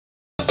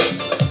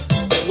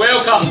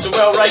welcome to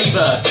Well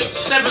Raver,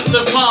 7th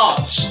of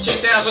March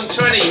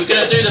 2020. We're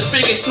going to do the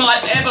biggest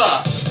night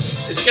ever.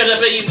 It's going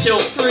to be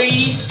until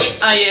 3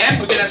 AM.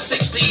 We're going to have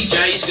 6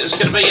 DJs. It's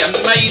going to be an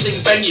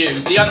amazing venue,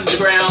 the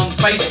underground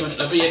basement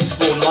of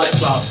EX4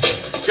 nightclub.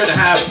 We're going to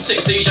have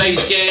 6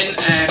 DJs again,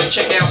 and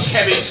check out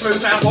Kevin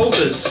Smoothound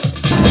Walters.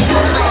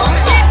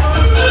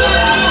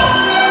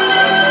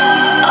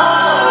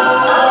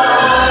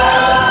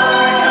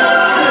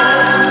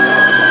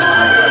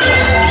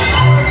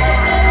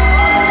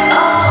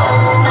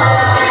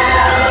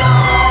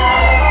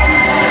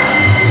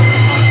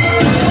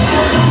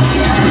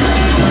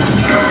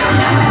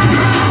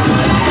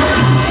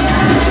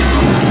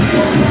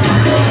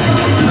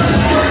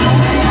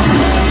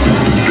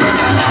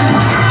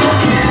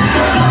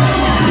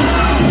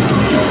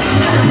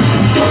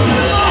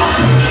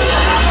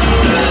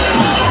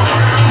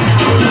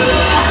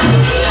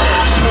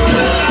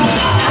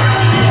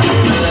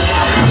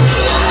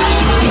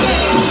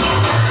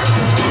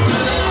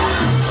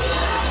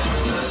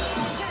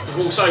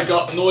 We've also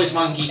got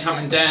Noisemonkey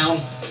coming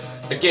down.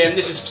 Again,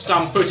 this is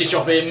some footage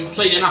of him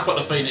cleaning up at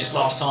the Phoenix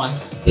last time.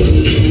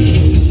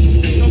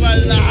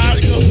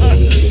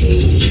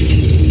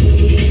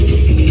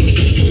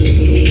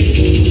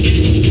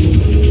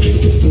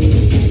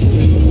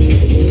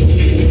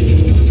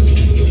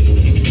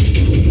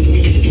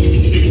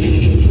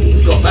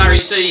 We've got Barry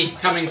C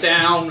coming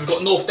down, we've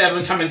got North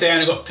Devon coming down,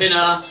 we've got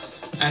Pinna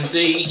and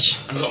Deage,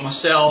 and we've got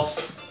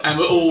myself. And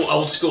we're all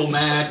old school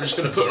mad. We're just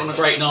going to put on a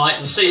great night.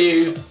 So see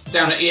you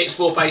down at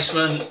EX4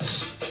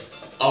 Basement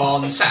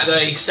on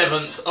Saturday,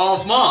 7th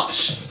of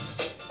March.